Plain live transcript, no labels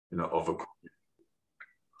of a.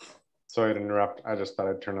 Sorry to interrupt. I just thought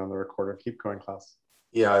I'd turn on the recorder. Keep going, Klaus.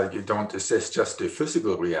 Yeah, you don't assess just the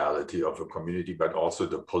physical reality of a community, but also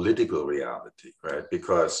the political reality, right?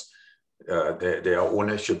 Because there are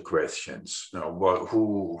ownership questions.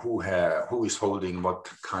 Who is holding what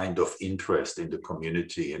kind of interest in the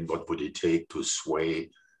community, and what would it take to sway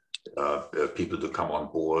people to come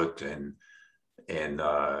on board and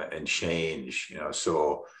change?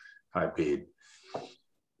 So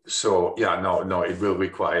So yeah, no, it will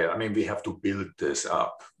require. I mean, we have to build this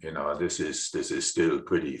up. This is still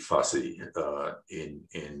pretty fuzzy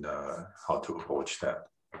in how to approach that.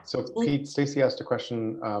 So Pete, Stacy asked a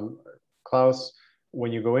question. Klaus,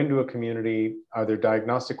 when you go into a community, are there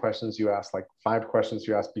diagnostic questions you ask, like 5 questions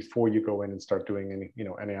you ask before you go in and start doing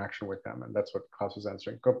any action with them? And that's what Klaus was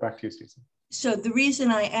answering. Go back to you, Stacy. So the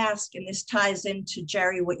reason I ask, and this ties into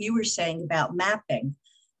Jerry, what you were saying about mapping,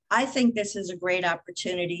 I think this is a great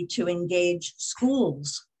opportunity to engage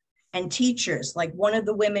schools and teachers. Like one of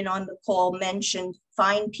the women on the call mentioned,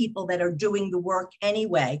 find people that are doing the work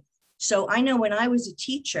anyway. So I know when I was a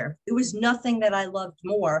teacher, there was nothing that I loved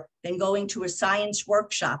more than going to a science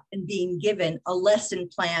workshop and being given a lesson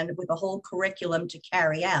plan with a whole curriculum to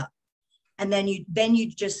carry out. And then you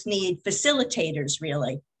just need facilitators,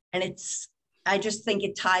 really. And I just think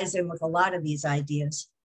it ties in with a lot of these ideas.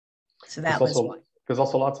 So that was one. There's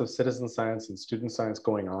also lots of citizen science and student science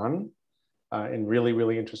going on in really,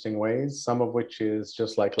 really interesting ways. Some of which is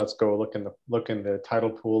just like, let's go look in the tidal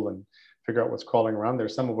pool and figure out what's crawling around.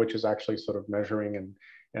 There's some of which is actually sort of measuring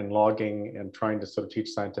and logging and trying to sort of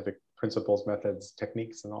teach scientific principles, methods,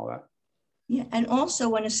 techniques, and all that. Yeah, and also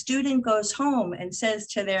when a student goes home and says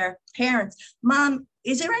to their parents, "Mom,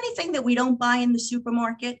 is there anything that we don't buy in the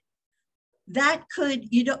supermarket?" That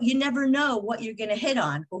you never know what you're going to hit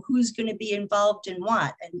on or who's going to be involved in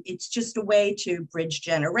what. And it's just a way to bridge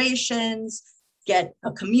generations, get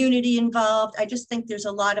a community involved. I just think there's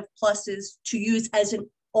a lot of pluses to use as an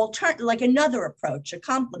alternative, like another approach, a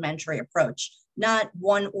complementary approach, not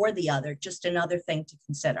one or the other, just another thing to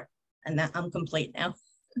consider. And that I'm complete now.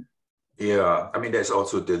 Yeah, I mean, there's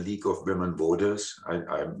also the League of Women Voters.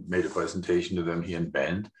 I made a presentation to them here in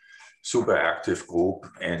Bend. Super active group,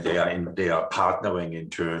 and they are partnering in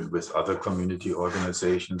turn with other community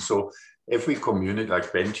organizations. So every community,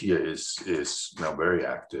 like Bend here, is now very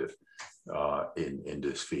active in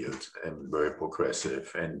this field and very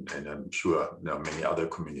progressive, and I'm sure many other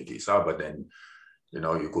communities are. But then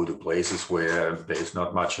you go to places where there's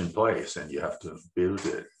not much in place, and you have to build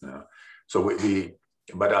it. So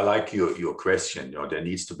But I like your question. There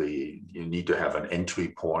needs to be, you need to have an entry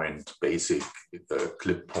point, basic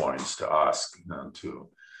clip points to ask.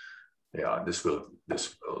 This will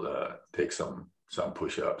take some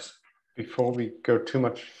push-ups. Before we go too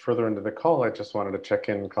much further into the call, I just wanted to check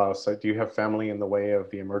in, Klaus. Do you have family in the way of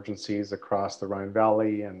the emergencies across the Rhine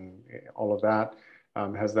Valley and all of that?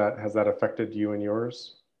 Has that affected you and yours?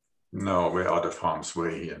 No, we're out of harm's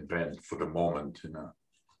way here in Bend for the moment.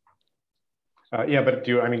 Yeah, but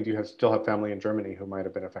do you still have family in Germany who might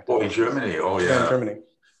have been affected? Oh, in Germany? Oh, yeah. Yeah, in Germany.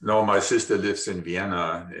 No, my sister lives in Vienna,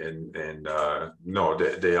 and no,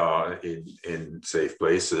 they are in safe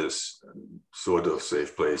places, sort of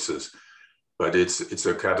safe places, but it's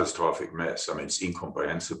a catastrophic mess. I mean, it's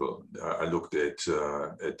incomprehensible. I looked at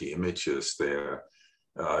the images there.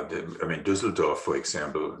 Düsseldorf, for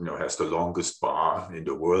example, has the longest bar in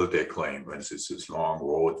the world, they claim. When it's this long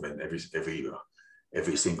road, when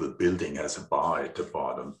every single building has a bar at the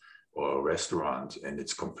bottom or a restaurant, and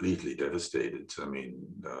it's completely devastated. I mean,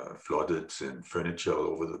 flooded and furniture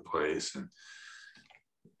all over the place, and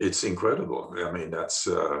it's incredible. I mean, that's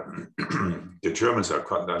the Germans are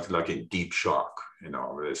quite like in deep shock,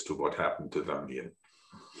 as to what happened to them here.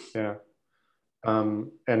 Yeah,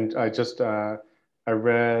 and I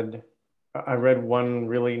read one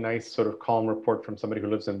really nice sort of calm report from somebody who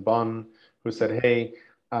lives in Bonn, who said, "Hey,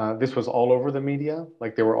 this was all over the media.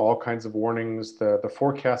 Like there were all kinds of warnings. The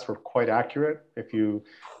forecasts were quite accurate. If you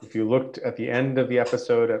looked at the end of the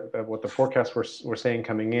episode at what the forecasts were saying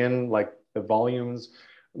coming in, like the volumes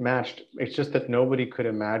matched. It's just that nobody could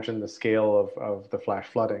imagine the scale of the flash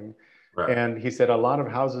flooding." Right. And he said a lot of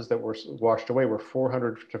houses that were washed away were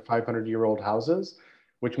 400 to 500-year-old houses,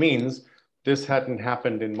 which means this hadn't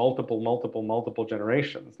happened in multiple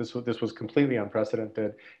generations. This was completely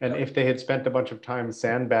unprecedented. And if they had spent a bunch of time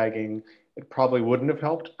sandbagging, it probably wouldn't have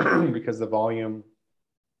helped because the volume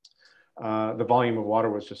of water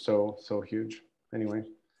was just so huge. Anyway.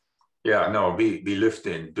 Yeah, no, we lived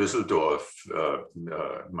in Düsseldorf,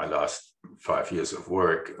 my last 5 years of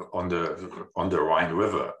work on the Rhine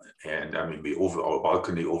River. And I mean, our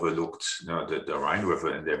balcony overlooked, the Rhine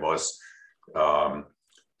River, and there was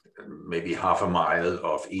maybe half a mile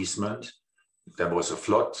of easement. There was a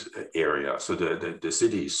flood area. So the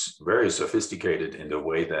city is very sophisticated in the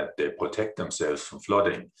way that they protect themselves from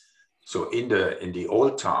flooding. So in the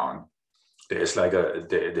old town, there's like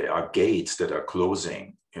there are gates that are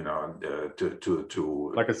closing,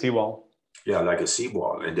 to like a seawall. Yeah, like a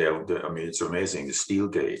seawall, and I mean, it's amazing, the steel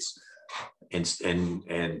gates, and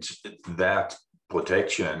that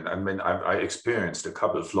protection. I mean, I experienced a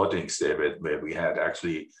couple of floodings there where we had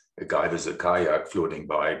actually a guy with a kayak floating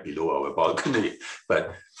by below our balcony,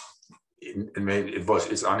 but I mean,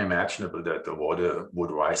 it's unimaginable that the water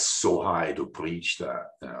would rise so high to breach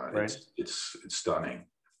that. Right. It's stunning.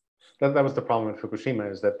 That was the problem in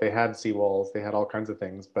Fukushima, is that they had seawalls, they had all kinds of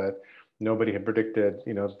things, but nobody had predicted,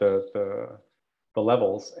 the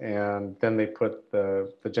levels. And then they put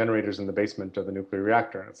the generators in the basement of the nuclear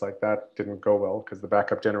reactor. And it's like, that didn't go well because the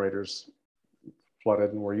backup generators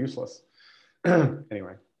flooded and were useless.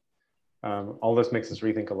 Anyway, all this makes us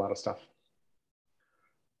rethink a lot of stuff.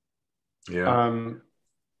 Yeah.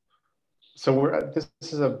 So this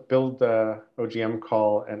is a Build OGM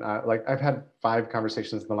call, and I've had 5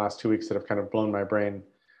 conversations in the last 2 weeks that have kind of blown my brain.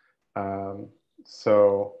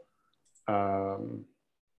 So I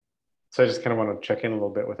just kind of want to check in a little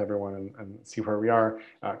bit with everyone and see where we are.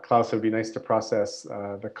 Klaus, it would be nice to process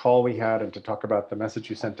the call we had and to talk about the message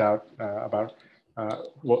you sent out about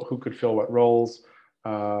who could fill what roles.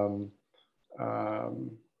 But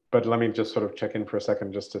let me just sort of check in for a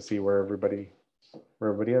second just to see where everybody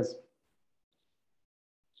is.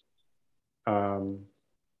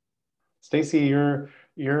 Stacy,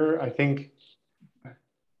 you're I think,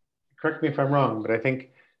 correct me if I'm wrong, but I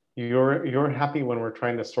think you're happy when we're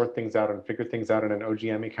trying to sort things out and figure things out in an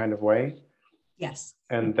OGM-y kind of way. Yes.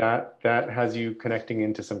 And that has you connecting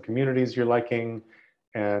into some communities you're liking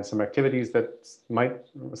and some activities that might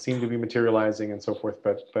seem to be materializing and so forth.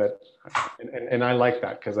 But I like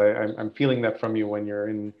that, because I'm feeling that from you when you're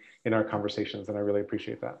in our conversations, and I really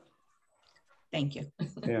appreciate that. Thank you.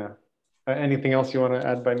 Yeah. Anything else you want to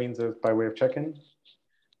add by way of check-in?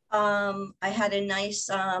 I had a nice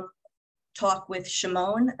talk with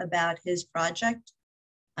Shimon about his project.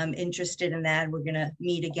 I'm interested in that. We're going to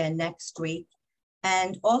meet again next week.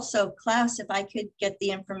 And also, Klaus, if I could get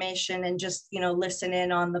the information and just, listen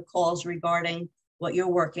in on the calls regarding what you're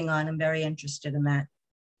working on, I'm very interested in that.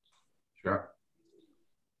 Sure.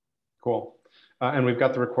 Cool. And we've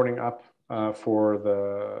got the recording up for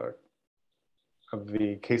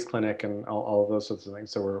the case clinic and all of those sorts of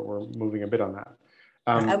things. So we're moving a bit on that.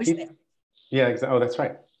 I was Pete, there. Yeah, exactly. Oh, that's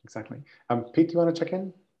right. Exactly. Pete, do you want to check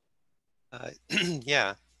in?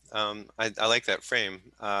 Yeah, I like that frame.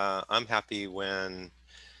 I'm happy when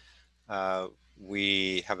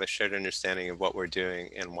we have a shared understanding of what we're doing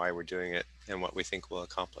and why we're doing it and what we think we'll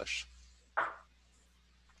accomplish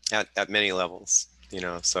at many levels,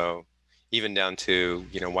 so even down to,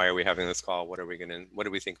 why are we having this call? What do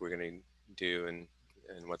we think we're going to do and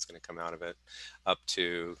what's going to come out of it, up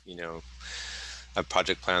to, a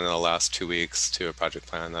project plan that'll last 2 weeks to a project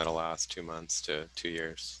plan that'll last 2 months to 2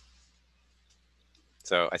 years.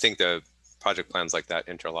 So I think the project plans like that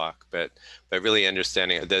interlock, but really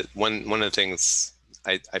understanding that one of the things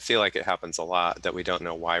I feel like it happens a lot, that we don't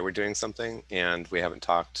know why we're doing something, and we haven't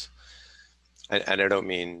talked. And I don't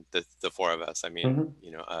mean the 4 of us. I mean,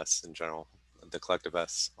 us in general, the collective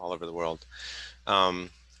us all over the world.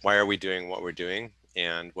 Why are we doing what we're doing?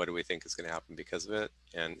 And what do we think is going to happen because of it?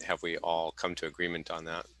 And have we all come to agreement on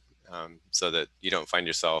that, so that you don't find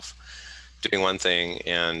yourself doing one thing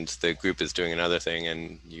and the group is doing another thing,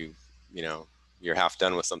 and you're half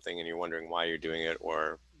done with something and you're wondering why you're doing it,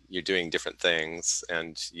 or you're doing different things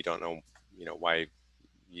and you don't know, why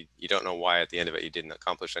you don't know why at the end of it you didn't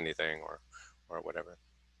accomplish anything or whatever.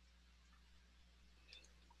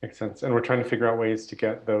 Makes sense. And we're trying to figure out ways to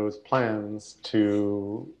get those plans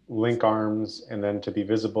to link arms and then to be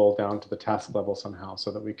visible down to the task level somehow, so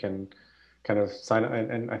that we can kind of sign up.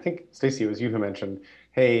 And I think, Stacy, it was you who mentioned,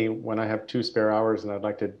 hey, when I have 2 spare hours and I'd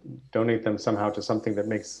like to donate them somehow to something that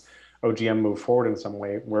makes OGM move forward in some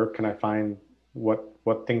way, where can I find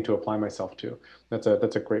what thing to apply myself to? That's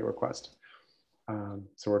a great request.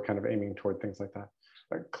 So we're kind of aiming toward things like that.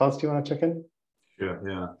 Klaus, do you want to check in?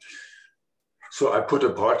 Yeah. So I put a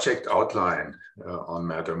project outline on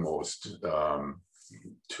Mattermost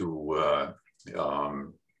to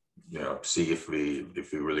see if we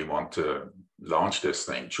really want to launch this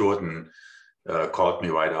thing. Jordan called me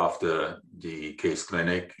right after the case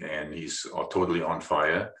clinic, and he's totally on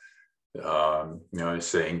fire. He's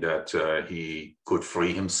saying that he could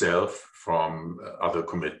free himself from other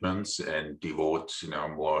commitments and devote,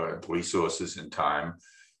 more resources and time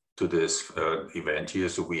to this event here.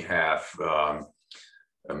 So we have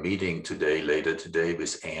a meeting later today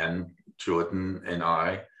with Anne, Jordan, and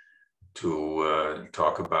I to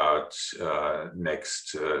talk about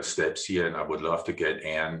next steps here. And I would love to get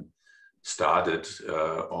Anne started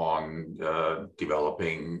on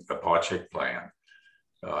developing a project plan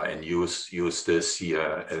and use this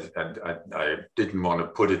here. And I didn't want to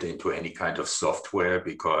put it into any kind of software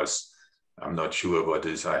because I'm not sure what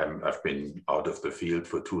is. I've been out of the field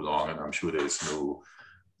for too long, and I'm sure there's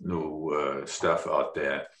new stuff out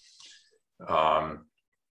there.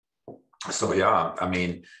 So yeah, I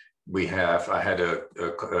mean, I had a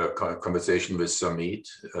conversation with Samit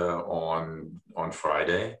on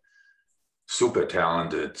Friday. Super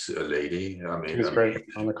talented lady. I mean, she was great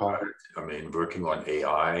on the call. I mean, working on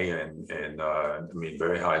AI and I mean,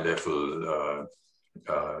 very high level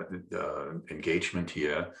engagement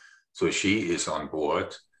here. So she is on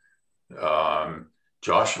board.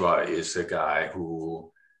 Joshua is a guy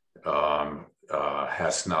who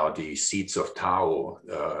has now the Seeds of Tao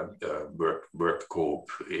work group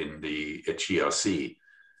at GRC.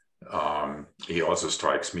 He also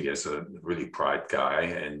strikes me as a really bright guy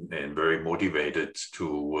and very motivated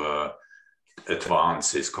to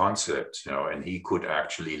advance his concept, and he could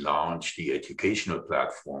actually launch the educational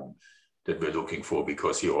platform that we're looking for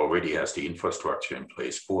because he already has the infrastructure in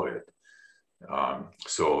place for it.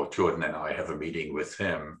 So Jordan and I have a meeting with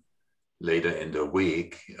him later in the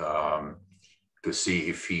week to see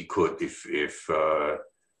if he could, if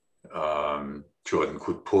Jordan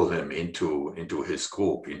could pull him into his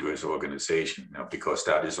group, into his organization, because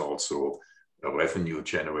that is also a revenue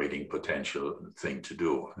generating potential thing to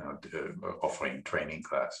do, offering training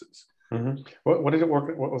classes. Mm-hmm. What did it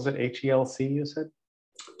work? What was it? HELC, you said?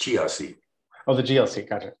 GRC. Oh, the GLC.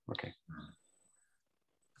 Gotcha. Okay.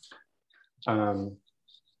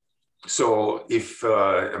 So if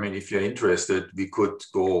you're interested, we could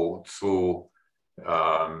go through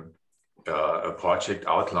a project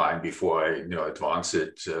outline before I advance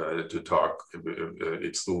it to talk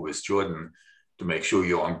it through with Jordan to make sure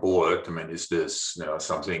you're on board. I mean, is this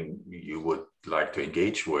something you would like to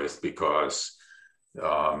engage with?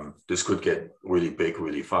 This could get really big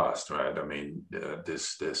really fast, right? I mean,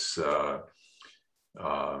 this is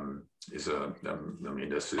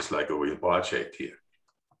like a real project here.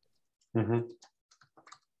 Mm-hmm.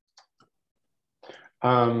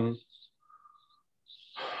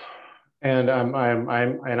 And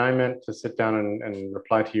I meant to sit down and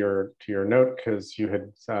reply to your note because you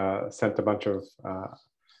had sent a bunch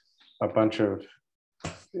of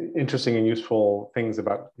interesting and useful things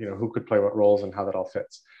about who could play what roles and how that all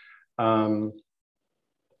fits.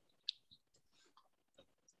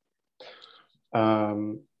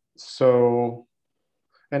 So,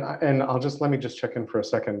 and let me just check in for a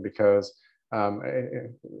second because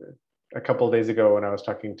a couple of days ago when I was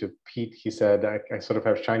talking to Pete, he said I sort of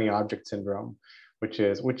have shiny object syndrome, which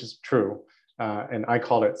is true, and I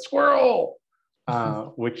call it squirrel,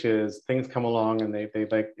 which is things come along and they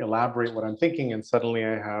like elaborate what I'm thinking, and suddenly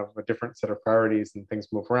I have a different set of priorities and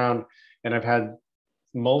things move around, and I've had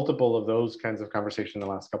multiple of those kinds of conversations in the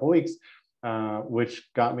last couple of weeks, which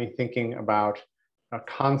got me thinking about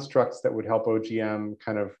constructs that would help OGM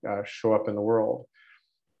kind of show up in the world.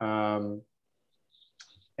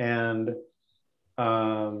 And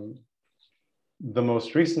the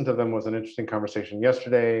most recent of them was an interesting conversation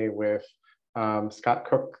yesterday with Scott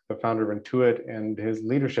Cook, the founder of Intuit, and his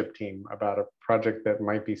leadership team about a project that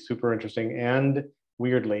might be super interesting and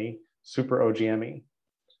weirdly super OGM-y.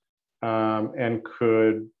 And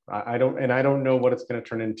I don't know what it's going to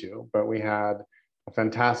turn into, but we had a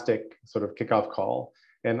fantastic sort of kickoff call.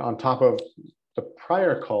 And on top of the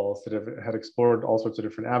prior calls that had explored all sorts of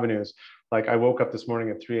different avenues, like I woke up this morning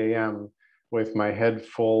at 3 a.m. with my head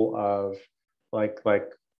full of like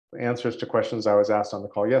answers to questions I was asked on the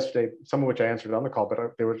call yesterday, some of which I answered on the call,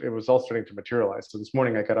 but it was all starting to materialize. So this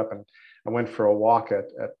morning I got up and I went for a walk at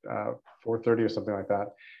 4:30 or something like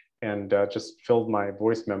that, and just filled my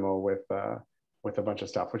voice memo with a bunch of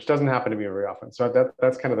stuff, which doesn't happen to me very often. So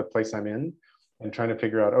that's kind of the place I'm in, and trying to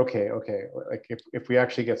figure out, okay, like if we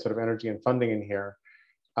actually get sort of energy and funding in here,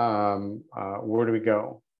 where do we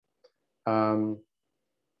go?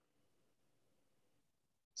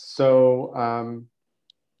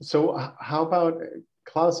 So how about,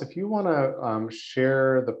 Klaus, if you want to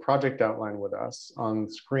share the project outline with us on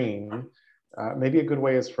screen, maybe a good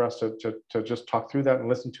way is for us to just talk through that and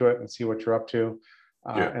listen to it and see what you're up to,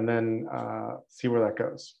 and then see where that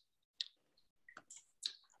goes.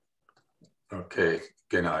 Okay,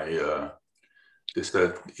 can I, is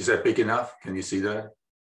that big enough? Can you see that?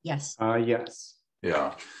 Yes. Yes.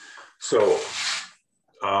 Yeah. So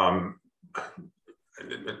I'm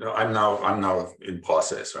now in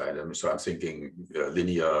process, right? So I'm thinking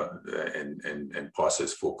linear and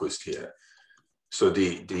process focused here. So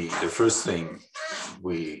the first thing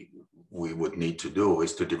we would need to do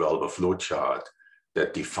is to develop a flow chart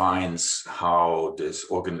that defines how this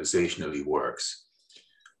organizationally works.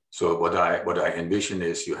 So what I envision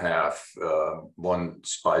is you have one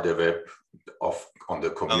spider web on the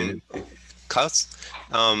community. Klaus,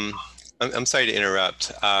 I'm sorry to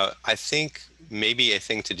interrupt. I think maybe a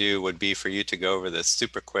thing to do would be for you to go over this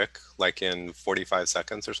super quick, like in 45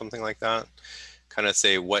 seconds or something like that. Kind of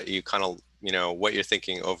say what you what you're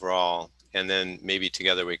thinking overall, and then maybe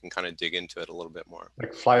together we can kind of dig into it a little bit more.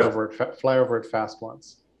 Like fly over it fast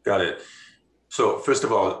once. Got it. So first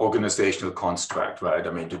of all, organizational construct, right?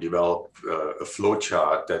 I mean, to develop a flow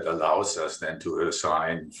chart that allows us then to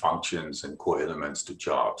assign functions and core elements to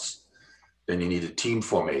jobs. Then you need a team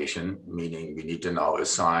formation, meaning we need to now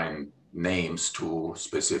assign names to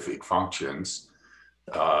specific functions.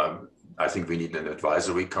 I think we need an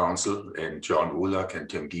advisory council, and John Woolak and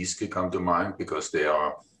Tim Gieske come to mind because they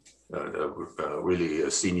are really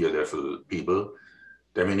senior level people.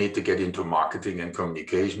 Then we need to get into marketing and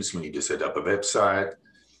communications. We need to set up a website.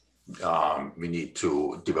 We need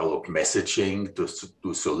to develop messaging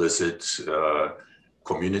to solicit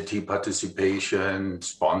community participation,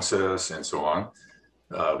 sponsors, and so on,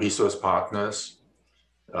 resource partners.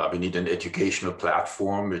 We need an educational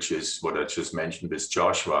platform, which is what I just mentioned with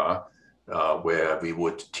Joshua, where we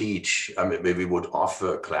would teach, where we would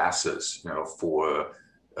offer classes, for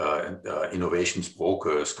innovations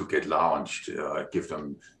brokers to get launched, give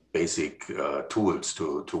them basic tools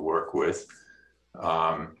to work with.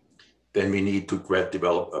 Then we need to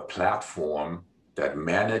develop a platform that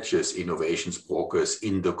manages innovations brokers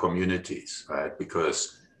in the communities, right?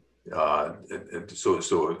 Because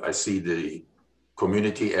so I see the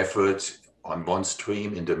community effort on one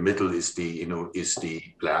stream. In the middle is the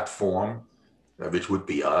platform, which would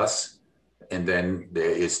be us. And then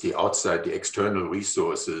there is the outside, the external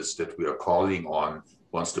resources that we are calling on.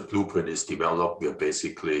 Once the blueprint is developed, we are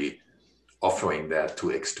basically offering that to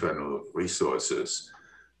external resources.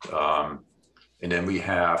 And then we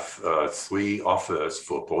have 3 offers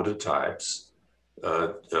for prototypes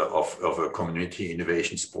of a community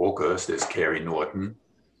innovations brokers. There's Carrie Norton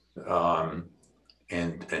and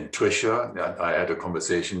Trisha. I had a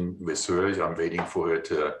conversation with her. I'm waiting for her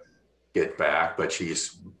to get back, but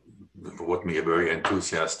she's wrote me a very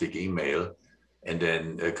enthusiastic email. And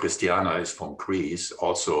then Christiana is from Greece,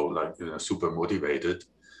 also super motivated.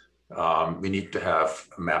 We need to have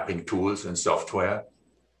mapping tools and software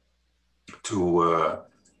to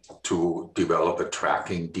develop a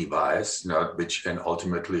tracking device, which and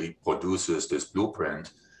ultimately produces this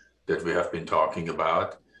blueprint that we have been talking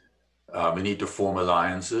about. We need to form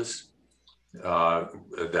alliances.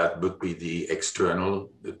 That would be the external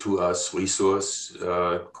to us resource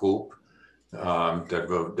group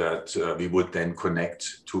that we would then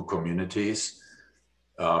connect to communities.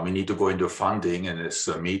 We need to go into funding, and as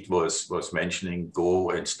Amit was mentioning,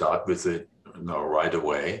 go and start with it right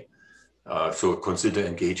away. So consider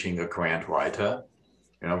engaging a grant writer.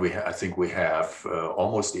 I think we have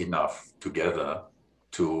almost enough together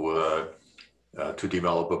to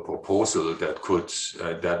develop a proposal that could,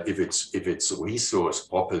 that if it's resourced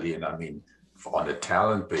properly, and I mean on a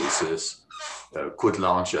talent basis, could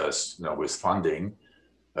launch us with funding.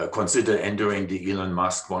 Consider entering the Elon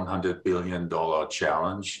Musk $100 billion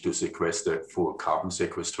challenge to sequester for carbon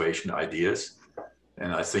sequestration ideas.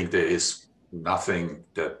 And I think there is nothing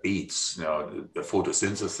that beats the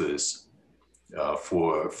photosynthesis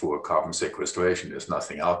for carbon sequestration. There's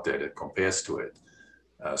nothing out there that compares to it.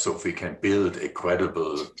 So if we can build a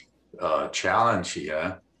credible challenge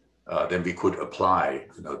here, then we could apply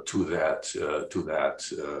to that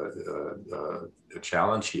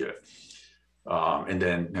challenge here. And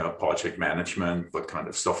then project management, what kind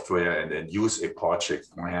of software, and then use a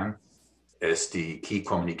project plan as the key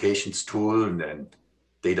communications tool, and then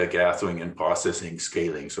data gathering and processing,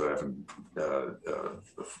 scaling. So I haven't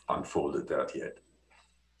unfolded that yet.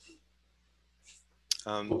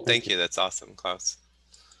 Thank you. That's awesome, Klaus.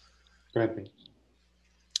 Go ahead.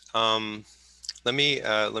 Let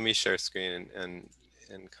me share screen and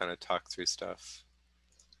kind of talk through stuff.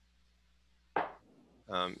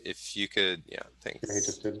 If you could, yeah, thanks. Yeah, he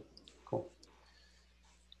just did. Cool.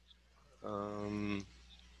 Um,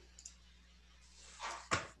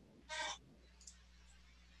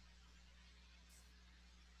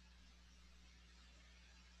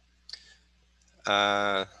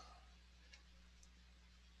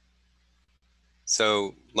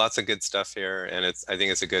 so lots of good stuff here, and I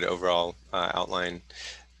think it's a good overall outline.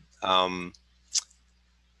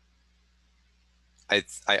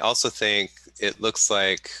 I also think it looks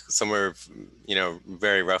like somewhere,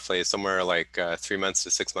 very roughly somewhere like 3 months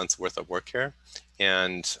to 6 months worth of work here.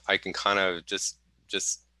 And I can kind of just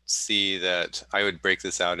see that I would break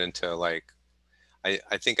this out into like, I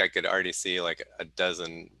think I could already see like a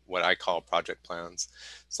dozen what I call project plans.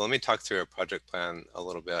 So let me talk through a project plan a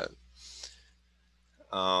little bit.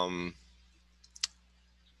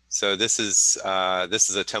 So this is a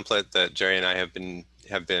template that Jerry and I have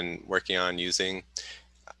been working on using.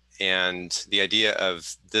 And the idea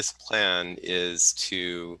of this plan is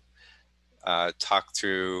to talk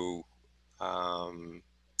through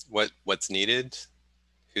what's needed,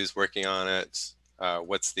 who's working on it, how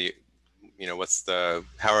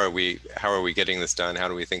are we getting this done? How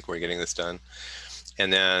do we think we're getting this done?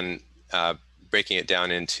 And then breaking it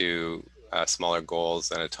down into smaller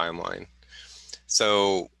goals and a timeline.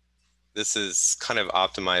 So this is kind of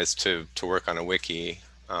optimized to work on a wiki,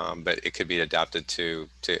 but it could be adapted to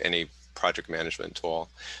any project management tool.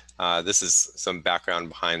 This is some background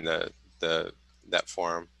behind that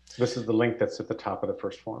form. This is the link that's at the top of the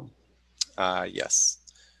first form. Yes.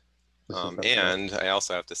 And I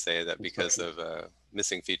also have to say that because of a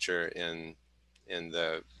missing feature in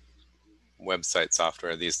the website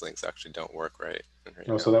software, these links actually don't work right.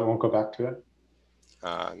 Oh, so that won't go back to it?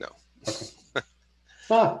 No.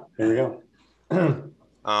 Okay. Here we go.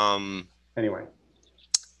 Anyway.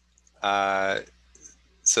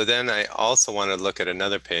 So then I also want to look at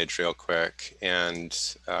another page real quick, and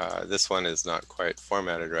this one is not quite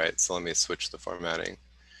formatted right, so let me switch the formatting.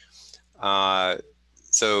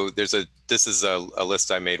 So this is a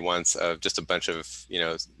list I made once of just a bunch of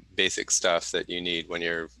basic stuff that you need when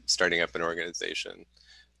you're starting up an organization.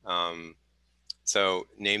 So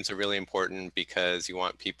names are really important because you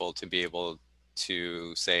want people to be able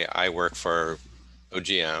to say, I work for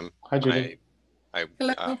OGM. Hi, Judy.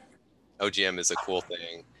 Hello. OGM is a cool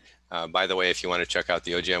thing. By the way, if you want to check out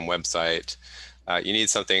the OGM website, you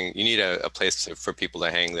need a place for people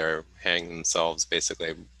to hang themselves,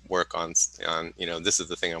 basically work on, this is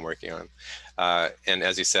the thing I'm working on. And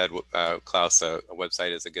as you said, Klaus, a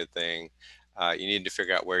website is a good thing. You need to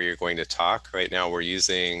figure out where you're going to talk. Right now we're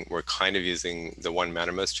kind of using the one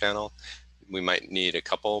Mattermost channel. We might need a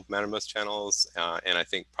couple Mattermost channels, and I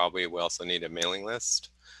think probably we also need a mailing list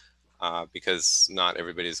because not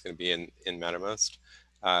everybody's going to be in Mattermost.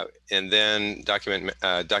 And then document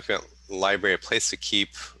library, a place to keep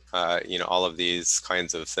all of these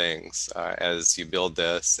kinds of things. As you build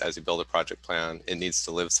a project plan, it needs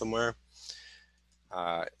to live somewhere.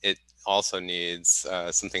 It also needs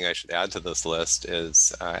something I should add to this list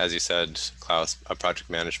is, as you said, Klaus, a project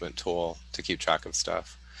management tool to keep track of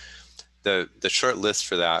stuff. The short list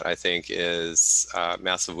for that, I think, is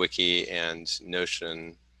Massive Wiki and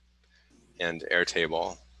Notion and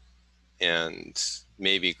Airtable, and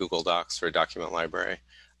maybe Google Docs for a document library.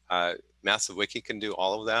 Massive Wiki can do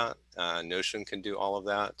all of that. Notion can do all of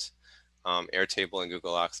that. Airtable and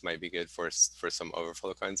Google Docs might be good for some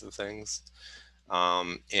overflow kinds of things.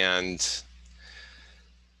 And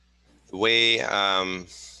the way, kind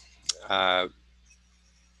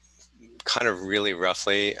of really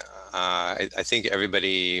roughly, I think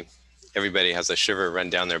everybody has a shiver run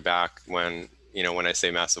down their back when I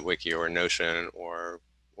say Massive Wiki or Notion or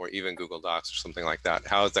even Google Docs or something like that.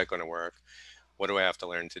 How is that going to work? What do I have to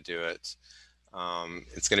learn to do it?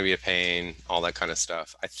 It's going to be a pain, all that kind of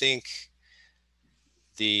stuff. I think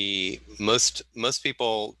most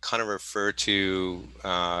people kind of refer to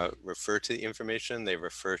the information. They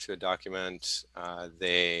refer to a document.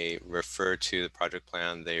 They refer to the project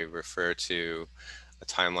plan. They refer to a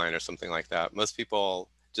timeline or something like that. Most people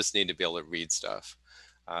just need to be able to read stuff.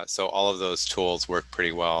 So all of those tools work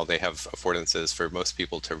pretty well. They have affordances for most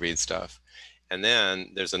people to read stuff. And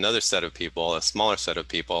then there's another set of people, a smaller set of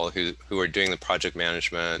people who are doing the project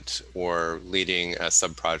management or leading a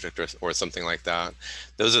sub-project or something like that.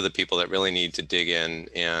 Those are the people that really need to dig in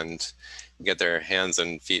and get their hands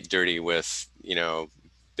and feet dirty with,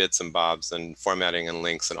 bits and bobs and formatting and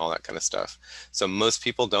links and all that kind of stuff. So most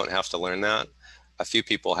people don't have to learn that. A few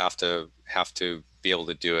people have to be able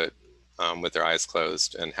to do it with their eyes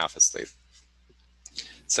closed and half asleep.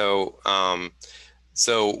 So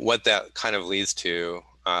what that kind of leads to,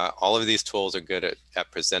 all of these tools are good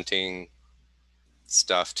at presenting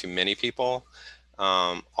stuff to many people.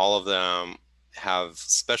 all of them have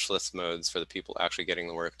specialist modes for the people actually getting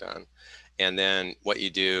the work done. And then what you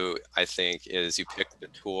do, I think, is you pick the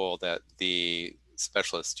tool that the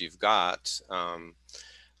specialists you've got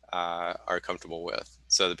are comfortable with.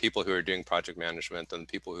 So the people who are doing project management and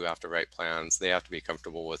the people who have to write plans, they have to be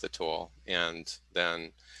comfortable with the tool. And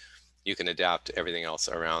then you can adapt everything else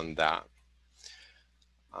around that.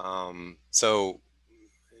 So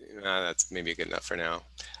that's maybe good enough for now.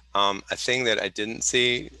 A thing that I didn't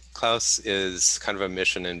see, Klaus, is kind of a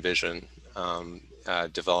mission and vision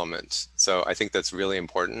development. So I think that's really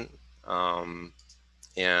important.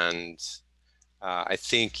 And I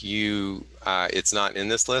think it's not in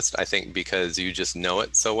this list, I think because you just know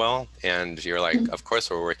it so well and you're like, of course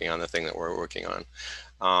we're working on the thing that we're working on.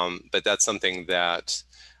 But that's something that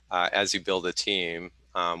as you build a team,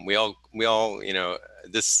 we all, you know,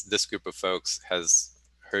 this group of folks has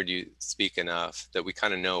heard you speak enough that we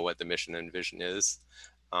kind of know what the mission and vision is.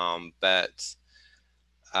 But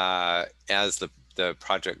as the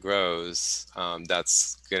project grows,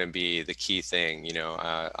 that's going to be the key thing. You know,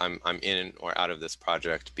 I'm in or out of this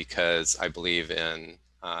project because I believe in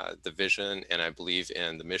the vision and I believe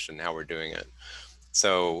in the mission, how we're doing it.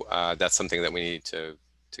 So that's something that we need to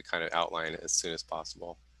kind of outline as soon as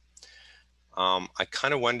possible. I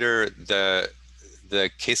kind of wonder, the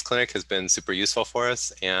case clinic has been super useful for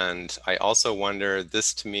us, and I also wonder,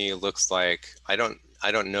 this to me looks like I don't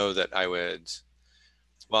know that I would.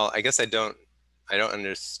 Well, I guess I don't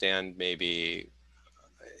understand. Maybe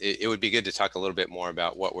it would be good to talk a little bit more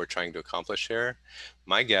about what we're trying to accomplish here.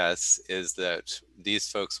 My guess is that these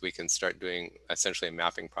folks, we can start doing essentially a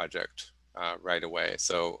mapping project right away.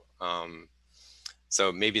 So so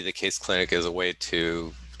maybe the case clinic is a way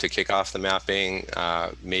to kick off the mapping.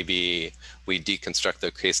 Maybe we deconstruct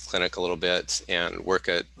the case clinic a little bit and work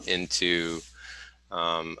it into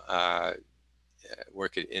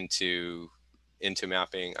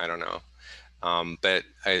mapping. I don't know, but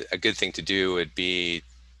a good thing to do would be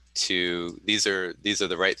these are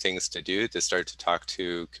the right things to do to start to talk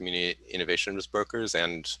to community innovations brokers,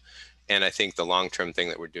 and I think the long-term thing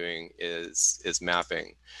that we're doing is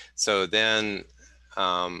mapping. So then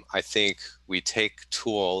I think we take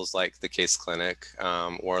tools like the case clinic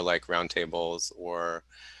or like roundtables or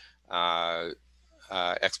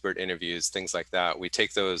expert interviews, things like that. We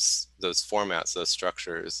take those formats, those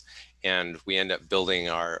structures, and we end up building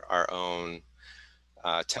our own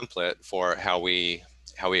template for how we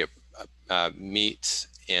meet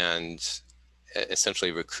and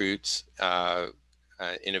essentially recruit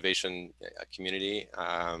innovation community,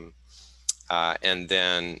 and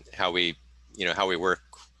then how we work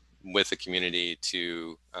with the community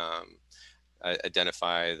to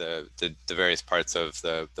identify the various parts of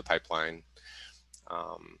the pipeline.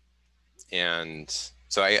 And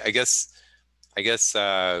so I guess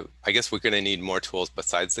we're going to need more tools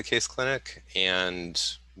besides the case clinic, and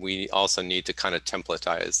we also need to kind of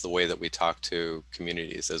templatize the way that we talk to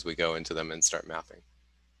communities as we go into them and start mapping.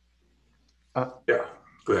 Yeah,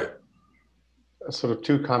 go ahead. Sort of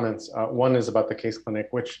two comments. One is about the case clinic,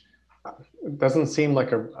 which doesn't seem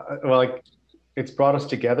like like it's brought us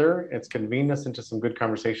together. It's convened us into some good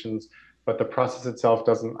conversations, but the process itself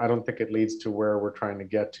I don't think it leads to where we're trying to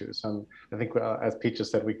get to. So I think, as Pete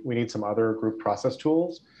just said, we need some other group process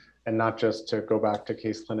tools, and not just to go back to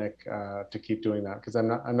case clinic to keep doing that, because I'm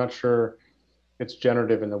not sure it's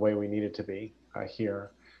generative in the way we need it to be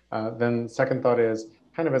here. Then second thought is,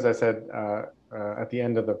 kind of as I said at the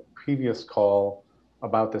end of the previous call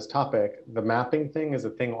about this topic, the mapping thing is a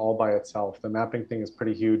thing all by itself. The mapping thing is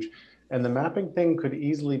pretty huge, and the mapping thing could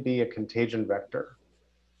easily be a contagion vector.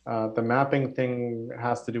 The mapping thing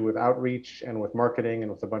has to do with outreach and with marketing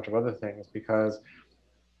and with a bunch of other things, because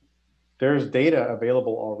there's data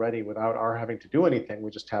available already without our having to do anything.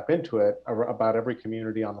 We just tap into it about every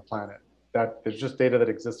community on the planet. That there's just data that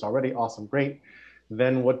exists already. Awesome, great.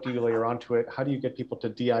 Then what do you layer onto it? How do you get people to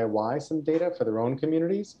DIY some data for their own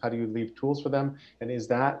communities? How do you leave tools for them? And is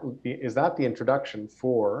that the introduction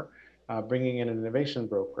for bringing in an innovation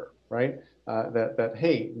broker, right? That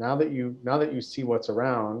hey, now that you see what's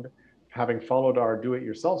around, having followed our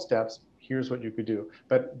do-it-yourself steps, here's what you could do.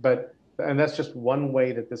 And that's just one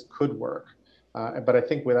way that this could work. But I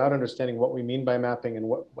think without understanding what we mean by mapping and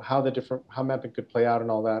how mapping could play out and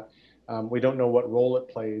all that, we don't know what role it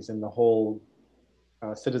plays in the whole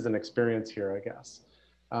citizen experience here, I guess.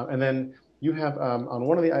 And then you have, on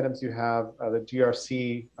one of the items, you have the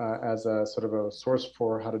GRC as a sort of a source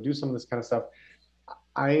for how to do some of this kind of stuff.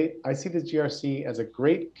 I see the GRC as a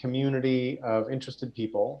great community of interested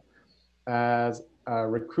people, as a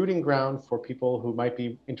recruiting ground for people who might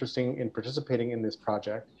be interested in participating in this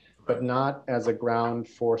project. but not as a ground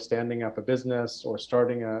for standing up a business or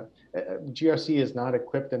starting GRC is not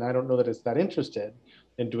equipped, and I don't know that it's that interested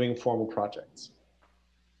in doing formal projects.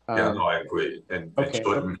 Yeah, no, I agree. And Okay,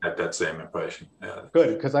 Jordan had that same impression. Yeah.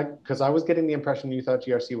 Good, because I was getting the impression you thought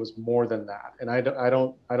GRC was more than that, and I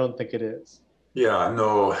don't think it is. Yeah,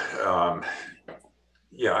 no.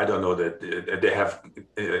 Yeah, I don't know that they have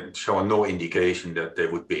shown no indication that they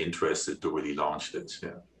would be interested to really launch this. Yeah.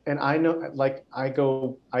 And I know, like, I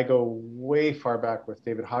go way far back with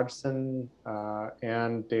David Hodgson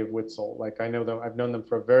and Dave Witzel. Like, I know them, I've known them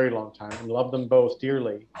for a very long time and love them both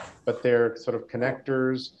dearly, but they're sort of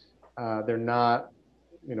connectors. They're not,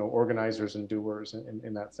 organizers and doers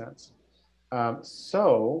in that sense.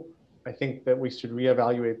 So I think that we should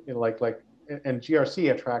reevaluate, and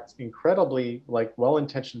GRC attracts incredibly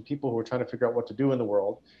well-intentioned people who are trying to figure out what to do in the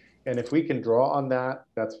world. And if we can draw on that,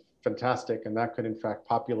 that's fantastic. And that could in fact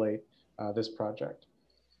populate this project.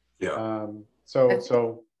 Yeah.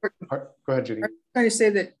 So go ahead, Judy. I'm trying to say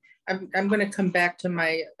that I'm going to come back to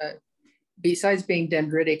my, besides being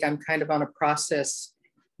dendritic, I'm kind of on a process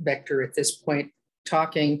vector at this point,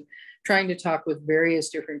 trying to talk with various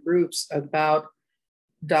different groups about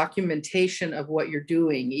documentation of what you're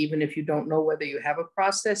doing, even if you don't know whether you have a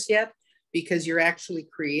process yet, because you're actually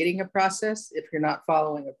creating a process if you're not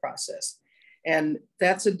following a process. And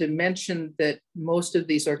that's a dimension that most of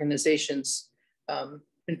these organizations,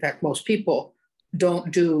 in fact, most people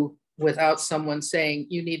don't do without someone saying,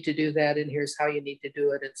 you need to do that, and here's how you need to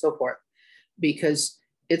do it, and so forth, because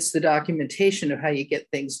it's the documentation of how you get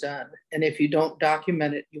things done. And if you don't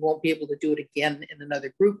document it, you won't be able to do it again in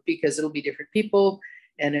another group because it'll be different people.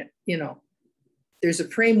 And there's a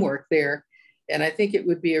framework there. And I think it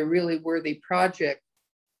would be a really worthy project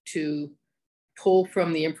to pull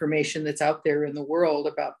from the information that's out there in the world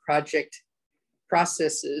about project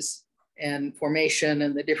processes and formation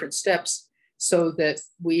and the different steps, so that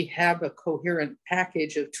we have a coherent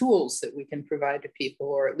package of tools that we can provide to people,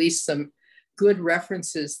 or at least some good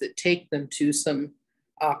references that take them to some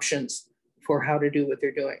options for how to do what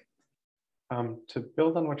they're doing. To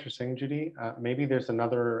build on what you're saying, Judy, maybe there's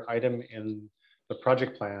another item in the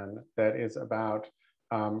project plan that is about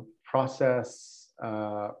process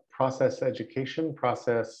education,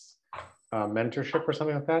 process mentorship, or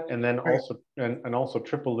something like that, and then also and also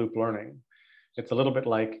triple loop learning. It's a little bit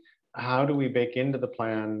like, how do we bake into the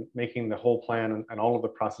plan, making the whole plan and all of the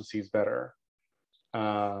processes better,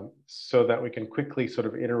 so that we can quickly sort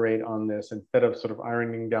of iterate on this instead of sort of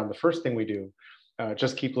ironing down the first thing we do.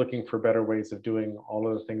 Just keep looking for better ways of doing all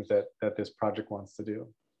of the things that this project wants to do.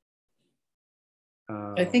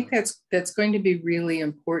 I think that's going to be really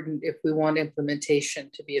important if we want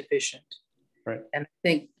implementation to be efficient. Right. And I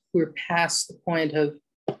think we're past the point of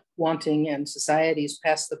wanting, and society's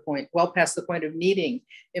past the point of needing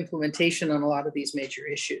implementation on a lot of these major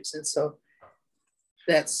issues. And so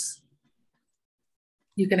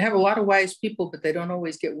you can have a lot of wise people, but they don't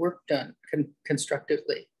always get work done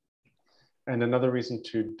constructively. And another reason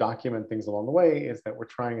to document things along the way is that we're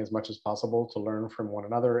trying as much as possible to learn from one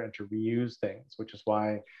another and to reuse things, which is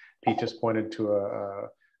why Pete just pointed to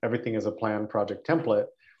everything as a plan project template,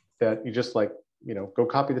 that you just go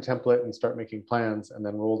copy the template and start making plans and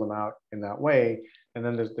then roll them out in that way. And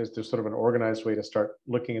then there's sort of an organized way to start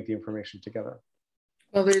looking at the information together.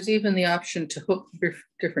 Well, there's even the option to hook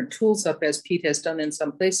different tools up, as Pete has done in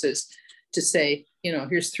some places, to say,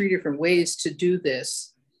 here's 3 different ways to do this.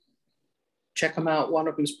 Check them out. One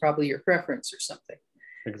of them is probably your preference or something.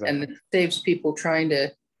 Exactly. And it saves people trying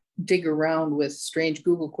to dig around with strange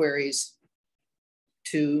Google queries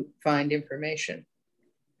to find information.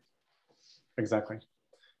 Exactly.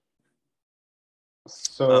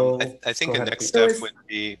 So I think the next step would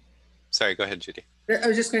be, sorry, go ahead, Judy. I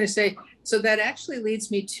was just going to say, so that actually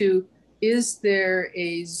leads me to, is there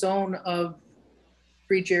a zone of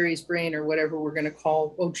Free Jerry's Brain, or whatever we're going to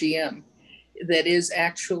call OGM, that is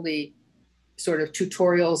actually sort of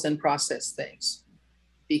tutorials and process things?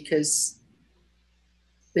 Because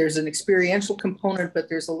there's an experiential component, but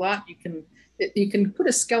there's a lot you can put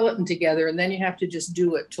a skeleton together, and then you have to just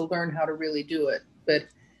do it to learn how to really do it. But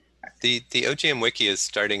the OGM wiki is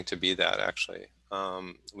starting to be that, actually.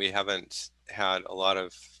 We haven't had a lot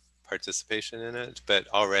of participation in it, but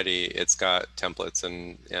already it's got templates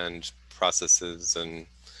and processes and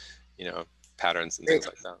patterns and things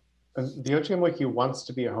like that. And the OGM Wiki wants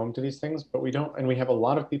to be a home to these things, but we don't, and we have a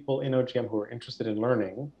lot of people in OGM who are interested in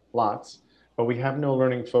learning, lots, but we have no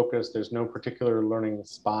learning focus. There's no particular learning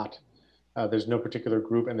spot. There's no particular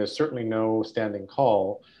group, and there's certainly no standing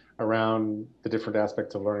call around the different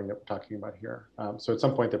aspects of learning that we're talking about here. So at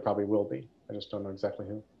some point there probably will be. I just don't know exactly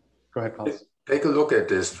who. Go ahead, Klaus. Take a look at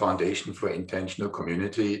this Foundation for Intentional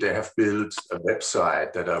Community. They have built a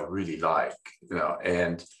website that I really like,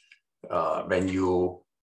 and when you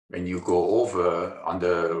go over on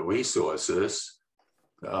the resources,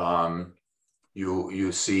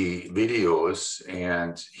 you see videos,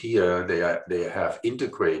 and here they have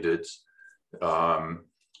integrated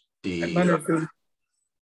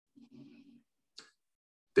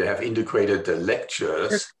they have integrated the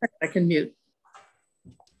lectures. I can mute.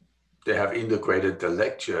 They have integrated the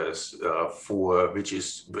lectures which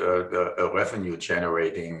is a revenue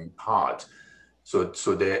generating part. So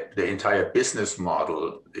the entire business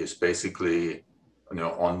model is basically,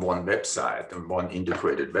 on one website and one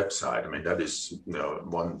integrated website. I mean, that is,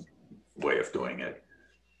 one way of doing it.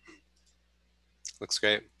 Looks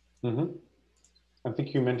great. Mm-hmm. I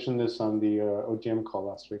think you mentioned this on the OGM call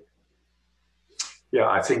last week. Yeah,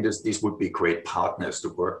 I think these would be great partners to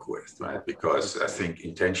work with, right? Because I think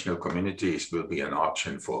intentional communities will be an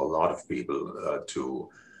option for a lot of people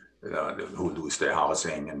who lose their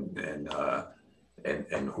housing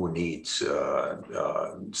and who needs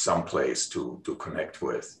some place to connect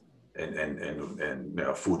with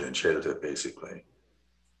and food and shelter, basically.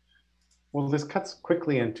 Well, this cuts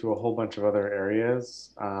quickly into a whole bunch of other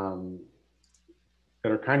areas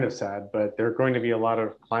that are kind of sad, but there are going to be a lot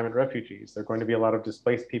of climate refugees. There are going to be a lot of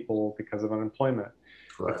displaced people because of unemployment,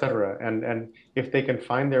 right, et cetera. And if they can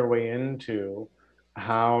find their way into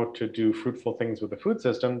how to do fruitful things with the food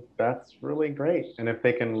system, that's really great. And if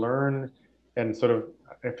they can learn and sort of,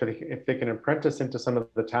 if they can apprentice into some of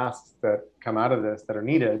the tasks that come out of this that are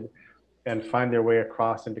needed and find their way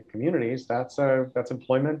across into communities, that's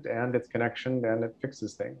employment and it's connection and it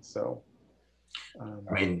fixes things. So.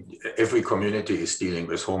 I mean, every community is dealing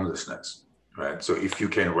with homelessness, right? So if you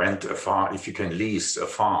can rent a farm, if you can lease a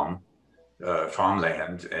farmland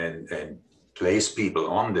and place people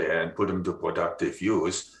on there and put them to productive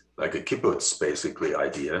use, like a kibbutz basically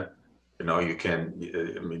idea, you can,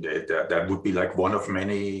 I mean, that would be like one of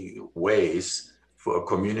many ways for a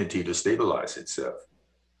community to stabilize itself.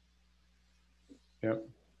 Yeah.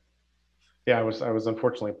 Yeah, I was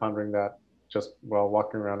unfortunately pondering that just while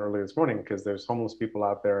walking around early this morning, because there's homeless people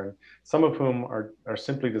out there, and some of whom are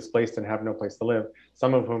simply displaced and have no place to live,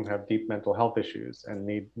 some of whom have deep mental health issues and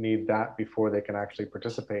need that before they can actually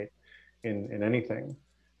participate in anything.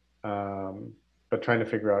 But trying to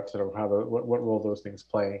figure out sort of how what role those things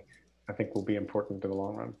play, I think will be important in the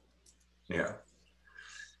long run. Yeah.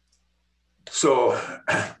 So,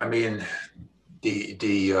 I mean,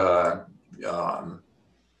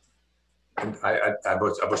 I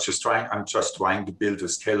was just trying. I'm just trying to build a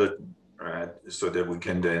skeleton, right, so that we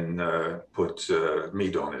can then put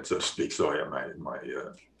meat on it, so to speak. Sorry, my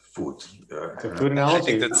food. Food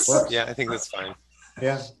analogy. I think that's fine.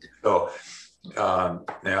 Yeah. So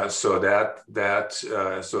yeah, so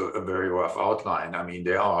so a very rough outline. I mean,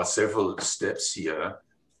 there are several steps here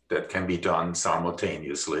that can be done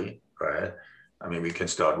simultaneously, right? I mean, we can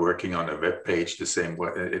start working on a web page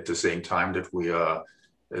at the same time that we are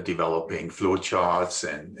developing flowcharts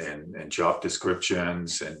and job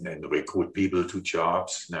descriptions and recruit people to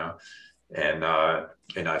jobs now. And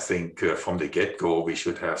I think from the get-go, we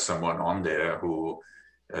should have someone on there who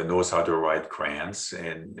knows how to write grants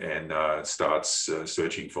and starts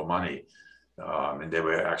searching for money. And there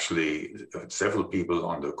were actually several people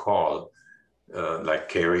on the call, like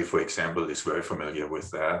Carrie, for example, is very familiar with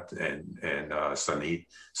that, and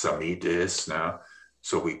Samit is now.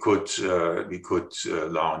 So we could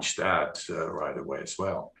launch that right away as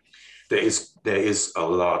well. There is a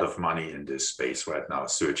lot of money in this space right now,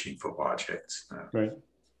 searching for projects. Right.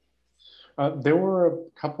 There were a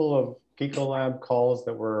couple of Ecolab calls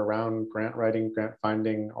that were around grant writing, grant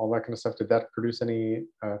finding, all that kind of stuff. Did that produce any?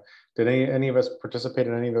 Did any of us participate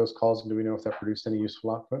in any of those calls? And do we know if that produced any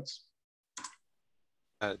useful outputs?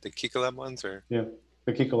 The Ecolab ones, or? Yeah,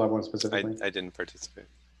 the Ecolab one specifically. I didn't participate.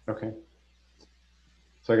 Okay.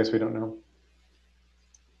 So I guess we don't know.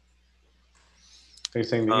 Are you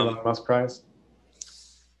saying the Elon Musk prize?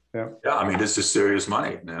 Yeah. Yeah, I mean, this is serious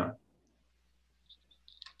money now.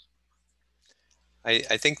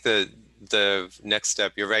 I think the next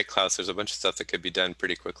step, you're right, Klaus, there's a bunch of stuff that could be done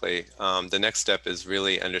pretty quickly. The next step is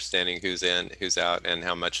really understanding who's in, who's out, and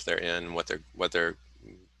how much they're in, what they're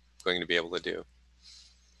going to be able to do.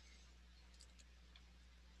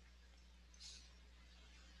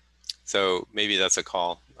 So maybe that's a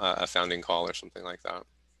call, a founding call or something like that.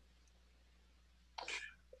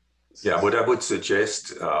 Yeah, what I would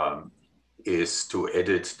suggest is to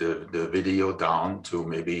edit the video down to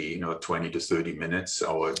maybe 20 to 30 minutes.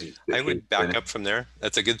 I would back up from there.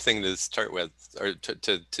 That's a good thing to start with, or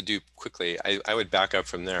to do quickly. I would back up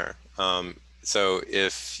from there. So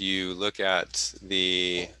if you look at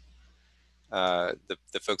the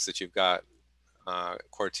folks that you've got,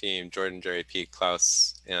 core team, Jordan, Jerry, Pete,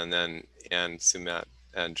 Klaus, and Sumet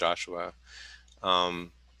and Joshua. I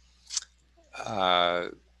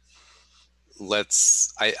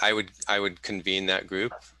would convene that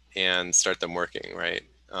group and start them working, right?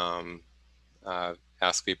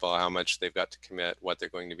 Ask people how much they've got to commit, what they're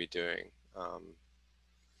going to be doing.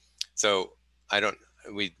 So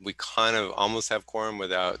we kind of almost have quorum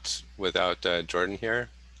without Jordan here.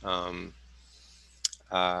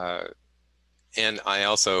 And I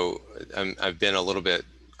also, I've been a little bit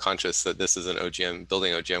conscious that this is an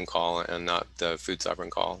building OGM call and not the food sovereign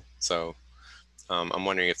call. So I'm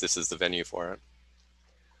wondering if this is the venue for it.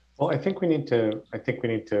 Well, I think we need to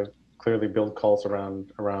clearly build calls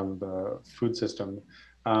around the food system.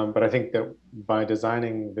 But I think that by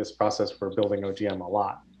designing this process, we're building OGM a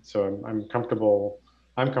lot. So I'm comfortable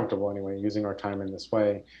anyway using our time in this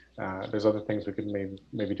way. There's other things we could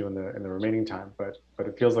maybe do in the remaining time, but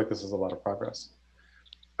it feels like this is a lot of progress.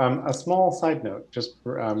 A small side note, just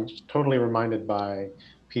totally reminded by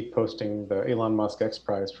Pete posting the Elon Musk X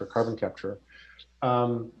Prize for carbon capture.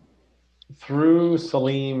 Through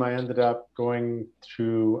Salim, I ended up going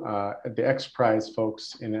to the X Prize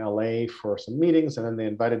folks in LA for some meetings, and then they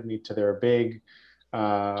invited me to their big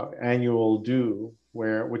annual do,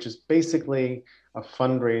 which is basically a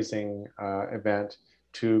fundraising event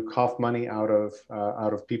to cough money out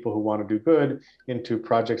of people who want to do good into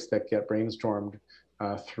projects that get brainstormed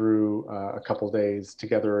through a couple of days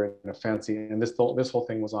together in a fancy. And this whole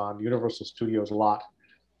thing was on Universal Studios lot,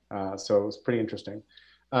 so it was pretty interesting.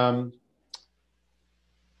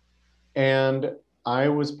 And I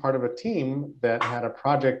was part of a team that had a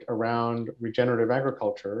project around regenerative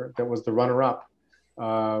agriculture that was the runner-up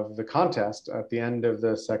of the contest at the end of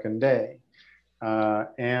the second day.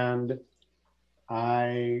 And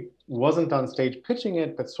I wasn't on stage pitching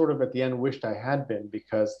it, but sort of at the end wished I had been,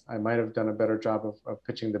 because I might have done a better job of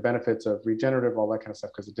pitching the benefits of regenerative, all that kind of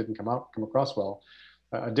stuff, because it didn't come across well.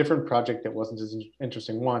 A different project that wasn't as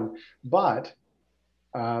interesting one, but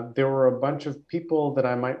there were a bunch of people that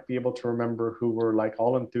I might be able to remember who were like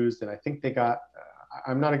all enthused, and I think they got,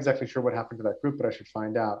 I'm not exactly sure what happened to that group, but I should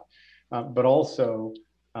find out. But also,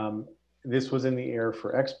 this was in the air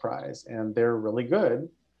for X Prize, and they're really good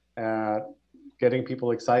at getting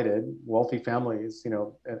people excited, wealthy families,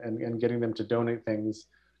 and getting them to donate things,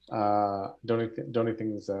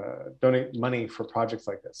 donate money for projects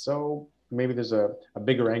like this. So maybe there's a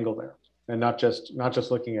bigger angle there, and not just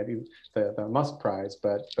looking at the Musk Prize,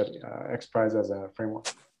 but X Prize as a framework.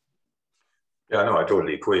 Yeah, no, I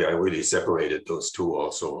totally agree. I really separated those two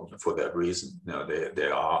also for that reason.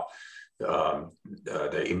 There are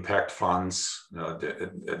the impact funds,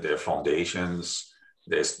 their foundations.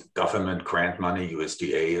 There's government grant money.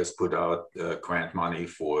 USDA has put out grant money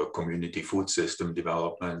for community food system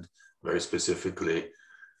development, very specifically.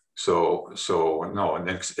 So no,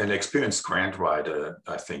 an experienced grant writer,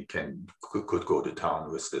 I think, could go to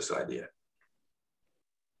town with this idea.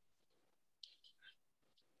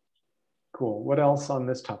 Cool. What else on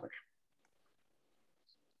this topic?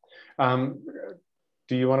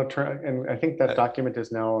 Do you want to turn? And I think that document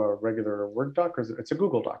is now a regular Word doc, or it's a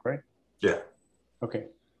Google Doc, right? Yeah. Okay.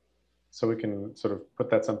 So we can sort of put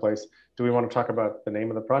that someplace. Do we want to talk about the name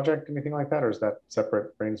of the project, anything like that, or is that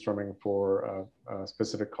separate brainstorming for a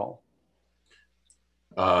specific call?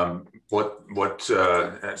 So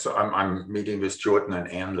I'm meeting with Jordan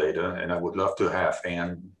and Anne later, and I would love to have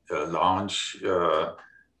Anne launch a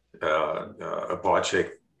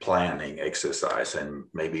project planning exercise, and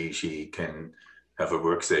maybe she can have a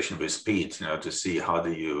work session with Pete, to see how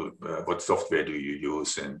what software do you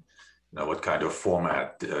use, and what kind of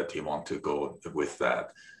format do you want to go with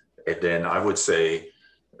that. And then I would say,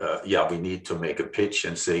 we need to make a pitch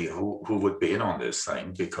and say who would be in on this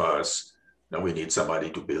thing, because we need somebody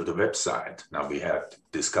to build a website. Now, we had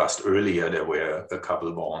discussed earlier, there were a couple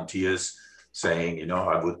of volunteers saying,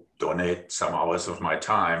 I would donate some hours of my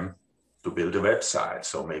time to build a website.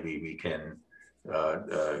 So maybe we can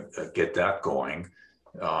get that going.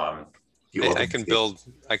 I can build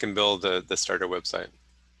the starter website.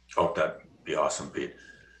 Oh, that'd be awesome, Pete.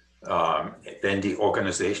 Then the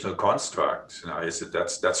organizational construct,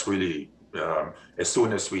 that's really, as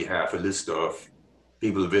soon as we have a list of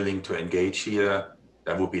people willing to engage here,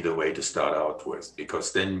 that would be the way to start out with,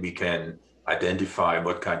 because then we can identify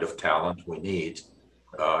what kind of talent we need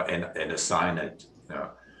and assign it.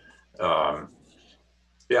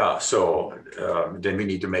 Yeah, so then we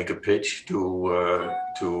need to make a pitch to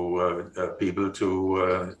people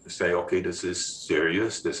to say, okay, this is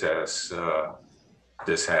serious. This has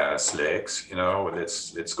legs. You know,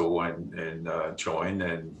 let's go and join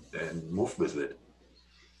and move with it.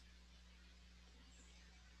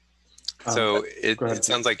 So it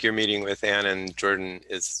sounds like your meeting with Anne and Jordan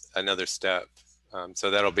is another step.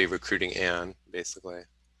 So that'll be recruiting Anne, basically.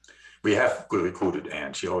 We have recruited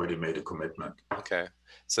Anne. She already made a commitment. Okay.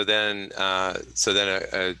 So then a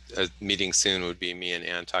meeting soon would be me and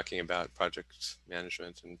Anne talking about project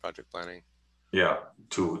management and project planning. Yeah,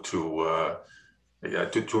 to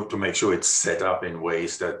make sure it's set up in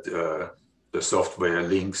ways that the software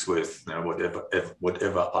links with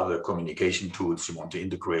whatever other communication tools you want to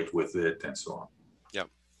integrate with it, and so on. Yep.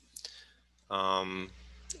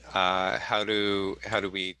 How do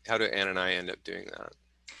Anne and I end up doing that?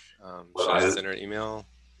 Should I send her an email?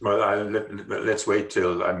 Well, let's wait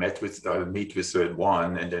till I'll meet with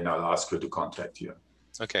one, and then I'll ask her to contact you.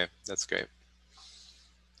 Okay, that's great.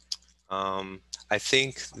 I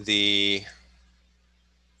think the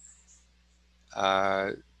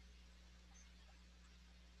I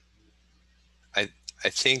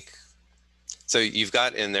think so. You've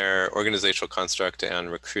got in there organizational construct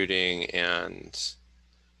and recruiting, and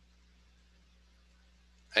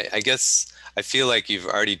I guess I feel like you've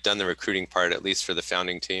already done the recruiting part, at least for the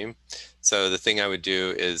founding team. So the thing I would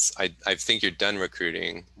do is I think you're done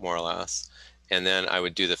recruiting more or less, and then I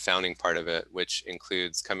would do the founding part of it, which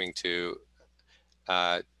includes coming to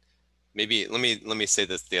maybe let me say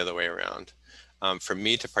this the other way around. For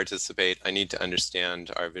me to participate, I need to understand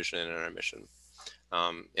our vision and our mission.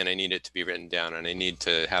 And I need it to be written down, and I need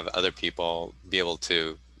to have other people be able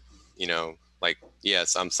to, like,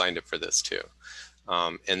 yes, I'm signed up for this too.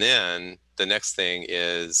 And then the next thing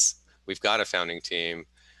is we've got a founding team.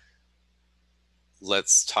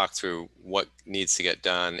 Let's talk through what needs to get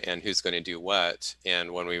done and who's going to do what.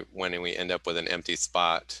 And when we end up with an empty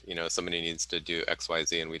spot, somebody needs to do X, Y,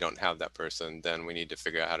 Z, and we don't have that person, then we need to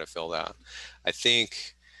figure out how to fill that. I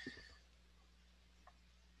think.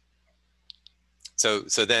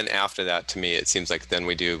 So then after that, to me, it seems like then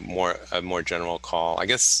we do a more general call. I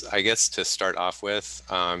guess to start off with,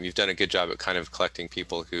 you've done a good job at kind of collecting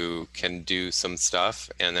people who can do some stuff.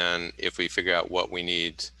 And then if we figure out what we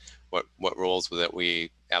need, what roles that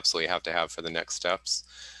we absolutely have to have for the next steps,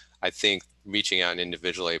 I think reaching out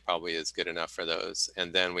individually probably is good enough for those.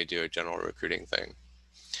 And then we do a general recruiting thing.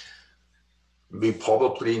 We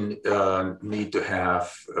probably need to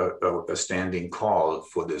have a standing call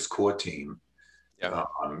for this core team. Yeah.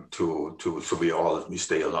 So we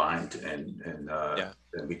stay aligned and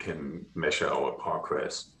we can measure our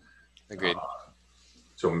progress. Agreed.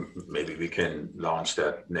 So maybe we can launch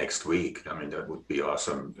that next week. I mean, that would be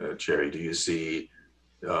awesome. Jerry, do you see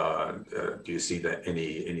that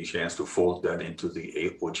any chance to fold that into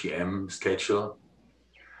the OGM schedule?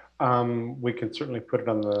 We can certainly put it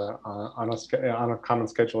on the on a common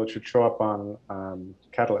schedule. It should show up on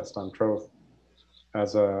Catalyst on Trove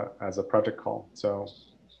as a project call. So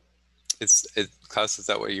Klaus, is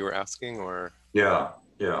that what you were asking, or? Yeah.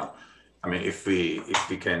 I mean, if we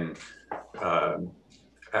can,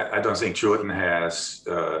 I don't think Jordan has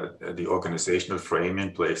the organizational frame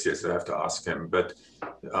in place yet, so I have to ask him. But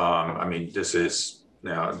I mean, this is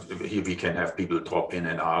now we can have people drop in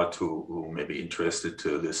and out who may be interested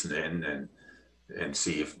to listen in and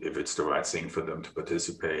see if it's the right thing for them to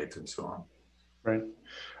participate and so on. Right.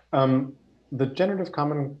 The generative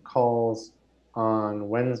common calls on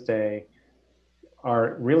Wednesday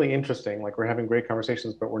are really interesting. Like, we're having great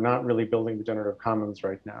conversations, but we're not really building the generative commons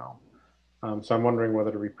right now. So I'm wondering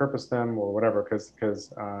whether to repurpose them or whatever, because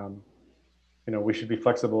we should be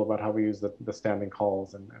flexible about how we use the standing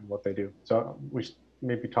calls and what they do. So we should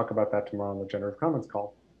maybe talk about that tomorrow on the generative commons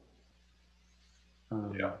call.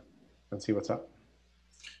 And see what's up.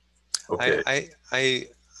 Okay.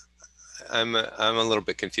 I'm a little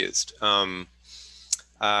bit confused. I'm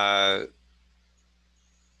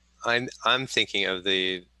thinking of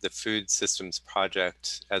the food systems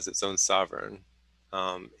project as its own sovereign,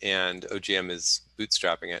 and OGM is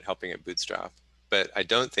bootstrapping it, helping it bootstrap. But I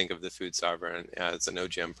don't think of the food sovereign as an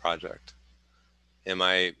OGM project. Am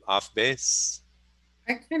I off base?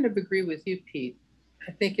 I kind of agree with you, Pete.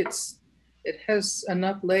 I think it has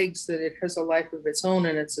enough legs that it has a life of its own,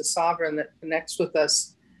 and it's a sovereign that connects with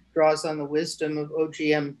us, draws on the wisdom of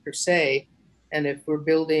OGM per se. And if we're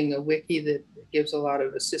building a wiki that gives a lot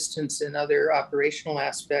of assistance in other operational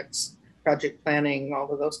aspects, project planning,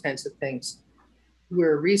 all of those kinds of things,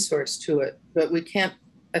 we're a resource to it. But we can't,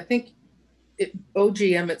 I think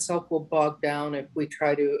OGM itself will bog down if we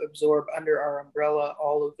try to absorb under our umbrella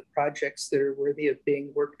all of the projects that are worthy of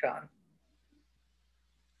being worked on.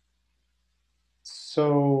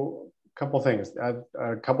 So a couple things.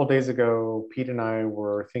 A couple days ago, Pete and I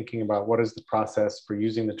were thinking about what is the process for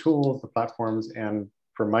using the tools, the platforms, and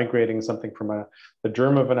for migrating something from the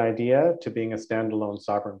germ of an idea to being a standalone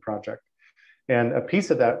sovereign project. And a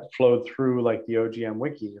piece of that flowed through like the OGM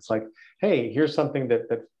wiki. It's like, hey, here's something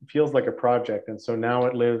that feels like a project. And so now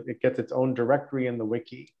it gets its own directory in the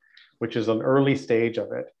wiki, which is an early stage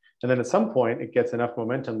of it. And then at some point, it gets enough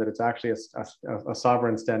momentum that it's actually a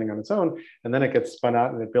sovereign standing on its own. And then it gets spun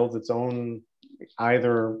out and it builds its own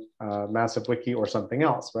either massive wiki or something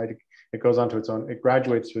else, right? It goes on to its own, it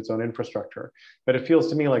graduates to its own infrastructure. But it feels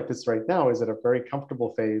to me like this right now is at a very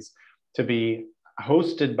comfortable phase to be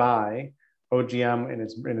hosted by OGM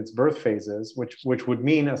in its birth phases, which would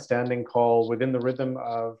mean a standing call within the rhythm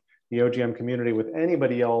of the OGM community with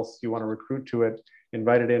anybody else you want to recruit to it,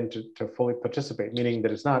 invited in to fully participate, meaning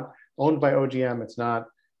that it's not owned by OGM, it's not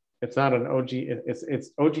an OG, it's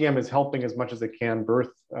OGM is helping as much as it can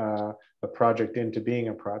birth the project into being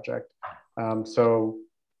a project.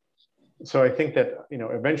 So I think that, you know,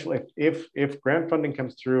 eventually if grant funding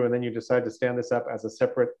comes through and then you decide to stand this up as a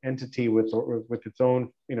separate entity with its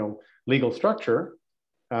own, you know, legal structure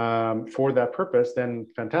for that purpose, then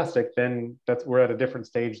fantastic. Then we're at a different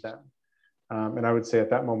stage then. And I would say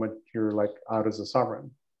at that moment, you're like out as a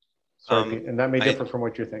sovereign. Sorry, Pete, and that may differ from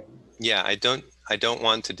what you're thinking. Yeah, I don't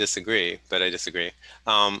want to disagree, but I disagree.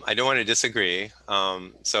 I don't want to disagree.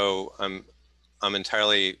 So I'm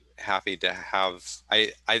entirely happy to have,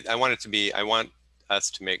 I want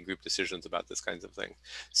us to make group decisions about this kinds of thing.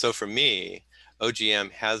 So for me,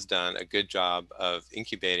 OGM has done a good job of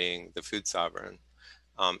incubating the food sovereign,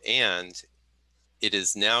 and it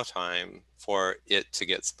is now time for it to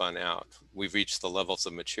get spun out. We've reached the levels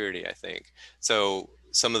of maturity, I think. So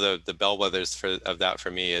some of the bellwethers of that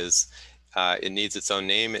for me is it needs its own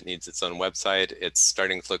name, it needs its own website, it's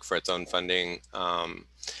starting to look for its own funding.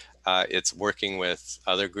 It's working with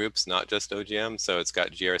other groups, not just OGM. So it's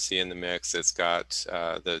got GRC in the mix. It's got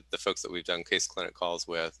the folks that we've done case clinic calls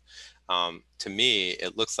with. To me,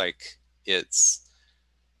 it looks like it's,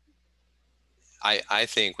 I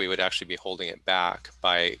think we would actually be holding it back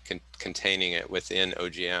by containing it within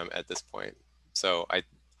OGM at this point. So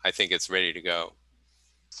I think it's ready to go.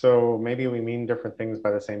 So maybe we mean different things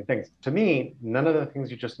by the same things. To me, none of the things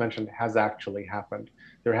you just mentioned has actually happened.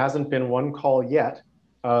 There hasn't been one call yet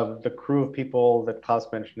of the crew of people that Klaus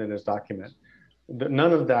mentioned in his document.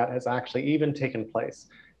 None of that has actually even taken place.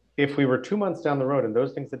 If we were 2 months down the road and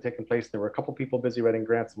those things had taken place, there were a couple people busy writing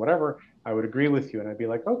grants and whatever, I would agree with you. And I'd be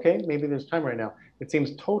like, okay, maybe there's time right now. It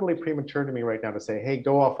seems totally premature to me right now to say, hey,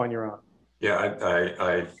 go off on your own. Yeah,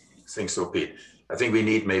 I think so, Pete. I think we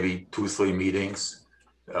need maybe 2-3 meetings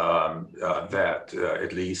that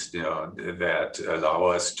at least, you know, that allow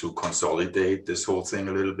us to consolidate this whole thing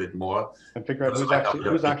a little bit more and figure out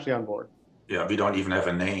who's actually on board. Yeah, we don't even have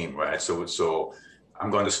a name, right? So I'm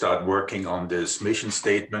going to start working on this mission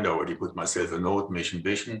statement. I already put myself a note, mission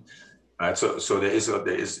vision. Right? So there is,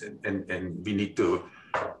 and we need to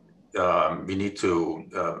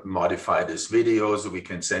modify this video so we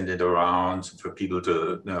can send it around for people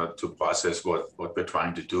to process what we're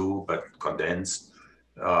trying to do, but condensed.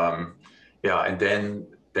 Yeah, and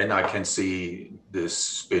then I can see this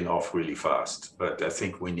spin off really fast. But I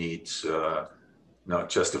think we need not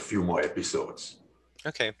just a few more episodes.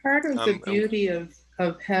 Okay. Part of the beauty of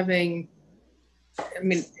having, I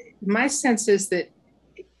mean, my sense is that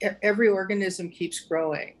every organism keeps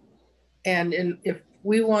growing, and if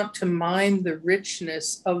we want to mine the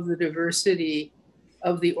richness of the diversity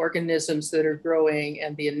of the organisms that are growing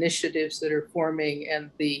and the initiatives that are forming and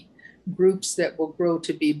the groups that will grow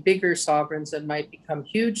to be bigger sovereigns and might become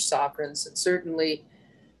huge sovereigns, and certainly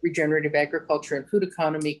regenerative agriculture and food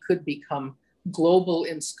economy could become global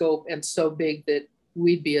in scope and so big that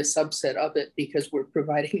we'd be a subset of it because we're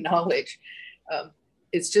providing knowledge.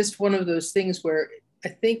 It's just one of those things where I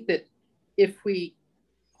think that if we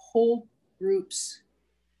hold groups,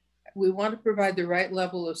 we want to provide the right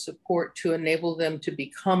level of support to enable them to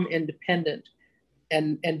become independent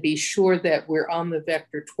and be sure that we're on the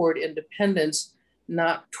vector toward independence,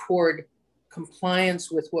 not toward compliance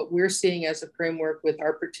with what we're seeing as a framework with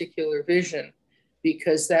our particular vision,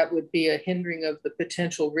 because that would be a hindering of the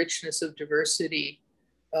potential richness of diversity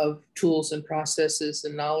of tools and processes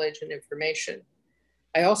and knowledge and information.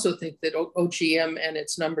 I also think that OGM and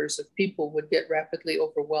its numbers of people would get rapidly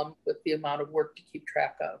overwhelmed with the amount of work to keep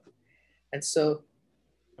track of. And so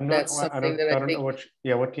that's something that I think.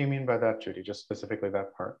 What do you mean by that, Judy? Just specifically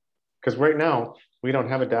that part? Because right now, we don't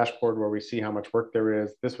have a dashboard where we see how much work there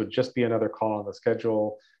is. This would just be another call on the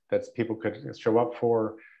schedule that people could show up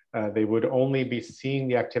for. They would only be seeing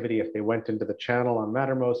the activity if they went into the channel on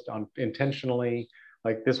Mattermost intentionally.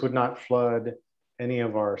 Like, this would not flood any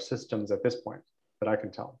of our systems at this point that I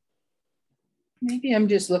can tell. Maybe I'm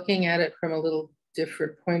just looking at it from a little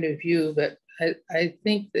different point of view, but I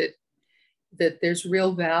think that there's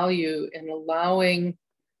real value in allowing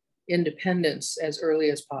independence as early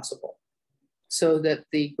as possible, so that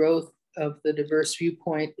the growth of the diverse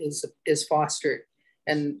viewpoint is fostered.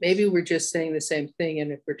 And maybe we're just saying the same thing.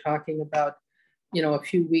 And if we're talking about, you know, a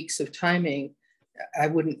few weeks of timing, I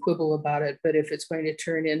wouldn't quibble about it. But if it's going to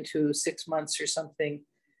turn into 6 months or something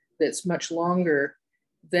that's much longer,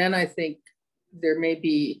 then I think there may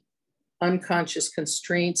be unconscious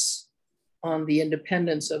constraints on the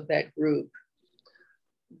independence of that group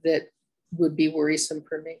that would be worrisome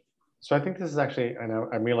for me. So I think this is actually, I know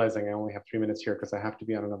I'm realizing I only have 3 minutes here because I have to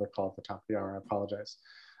be on another call at the top of the hour. I apologize.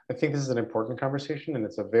 I think this is an important conversation, and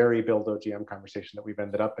it's a very Build OGM conversation that we've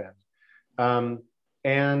ended up in.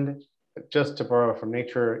 And just to borrow from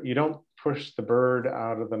nature, you don't push the bird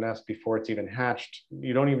out of the nest before it's even hatched.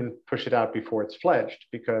 You don't even push it out before it's fledged,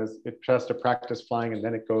 because it has to practice flying, and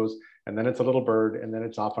then it goes, and then it's a little bird, and then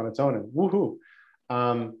it's off on its own, and woohoo.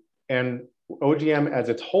 And OGM, as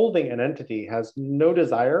it's holding an entity, has no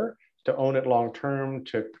desire to own it long-term,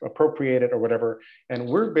 to appropriate it or whatever. And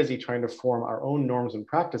we're busy trying to form our own norms and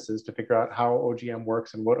practices to figure out how OGM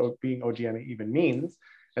works and what being OGM even means.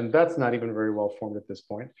 And that's not even very well formed at this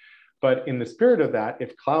point. But in the spirit of that,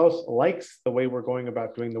 if Klaus likes the way we're going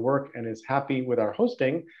about doing the work and is happy with our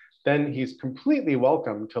hosting, then he's completely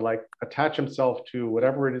welcome to like attach himself to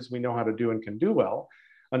whatever it is we know how to do and can do well,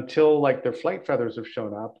 until like their flight feathers have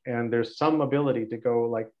shown up and there's some ability to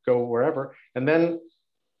go wherever. And then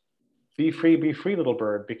be free, little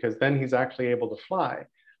bird, because then he's actually able to fly.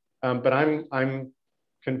 But I'm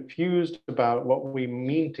confused about what we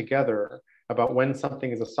mean together about when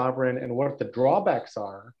something is a sovereign and what the drawbacks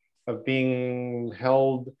are of being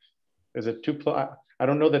held. Is it too, I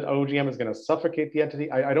don't know that OGM is going to suffocate the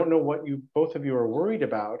entity. I don't know what both of you are worried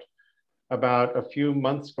about a few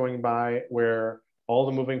months going by where all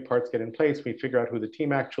the moving parts get in place. We figure out who the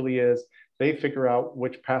team actually is. They figure out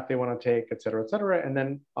which path they want to take, et cetera, and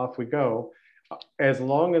then off we go. As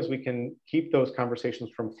long as we can keep those conversations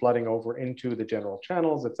from flooding over into the general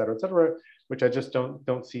channels, et cetera, which I just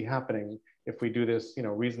don't see happening if we do this, you know,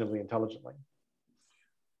 reasonably intelligently.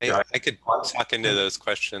 I could talk into those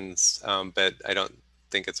questions, but I don't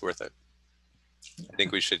think it's worth it. I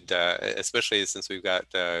think we should, especially since we've got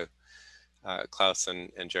Klaus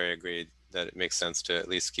and Jerry agreed that it makes sense to at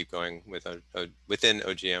least keep going with within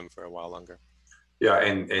OGM for a while longer. Yeah,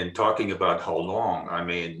 and talking about how long, I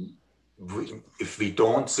mean, if we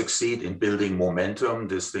don't succeed in building momentum,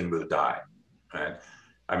 this thing will die, right?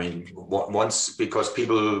 I mean, once, because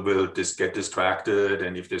people will just get distracted,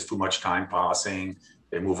 and if there's too much time passing,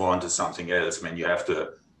 they move on to something else. I mean, you have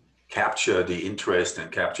to capture the interest and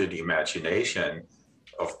capture the imagination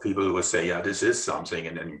of people who will say, yeah, this is something,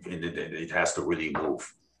 and then it has to really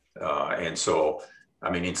move. And so,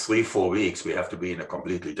 I mean, in 3-4 weeks, we have to be in a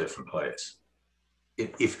completely different place.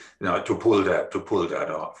 To pull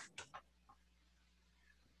that off.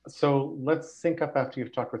 So let's sync up after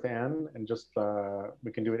you've talked with Anne, and just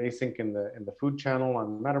we can do it async in the food channel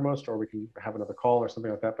on Mattermost, or we can have another call or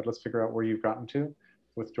something like that. But let's figure out where you've gotten to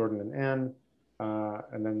with Jordan and Anne,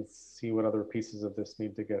 and then see what other pieces of this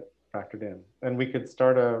need to get factored in. And we could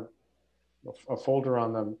start a folder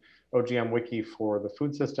on the OGM wiki for the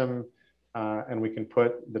food system, and we can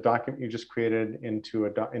put the document you just created into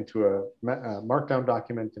a markdown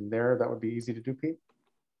document in there. That would be easy to do, Pete.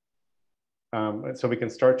 So we can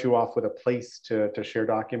start you off with a place to share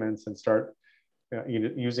documents and start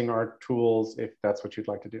using our tools if that's what you'd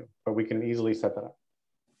like to do. But we can easily set that up,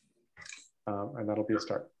 and that'll be a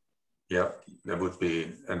start. Yeah, that would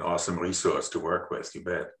be an awesome resource to work with, you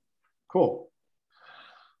bet. Cool.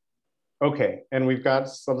 Okay, and we've got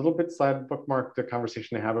a little bit side bookmarked the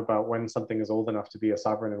conversation to have about when something is old enough to be a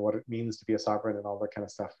sovereign and what it means to be a sovereign and all that kind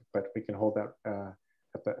of stuff. But we can hold that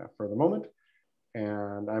for the moment.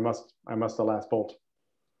 And I must the last bolt.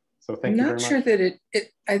 So thank you very much. I'm not sure that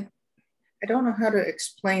I don't know how to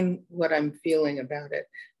explain what I'm feeling about it.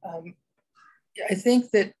 I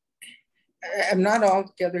think that I'm not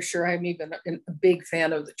altogether sure I'm even a big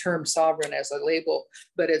fan of the term sovereign as a label,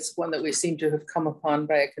 but it's one that we seem to have come upon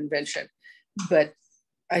by a convention. But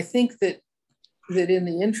I think that in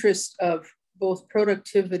the interest of both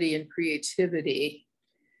productivity and creativity,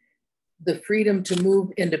 the freedom to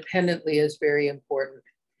move independently is very important.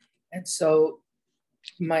 And so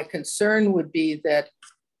My concern would be that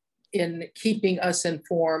in keeping us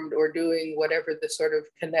informed or doing whatever the sort of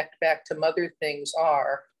connect back to mother things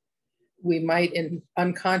are, we might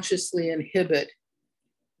unconsciously inhibit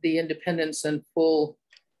the independence and full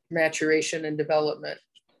maturation and development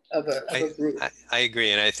of a group. I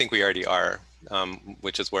agree, and I think we already are,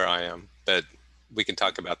 which is where I am, but we can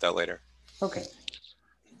talk about that later. Okay.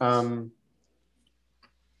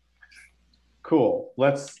 Cool.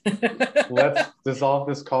 Let's dissolve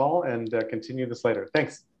this call and continue this later.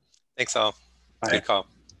 Thanks. Thanks all. Bye. Good call.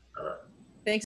 All right.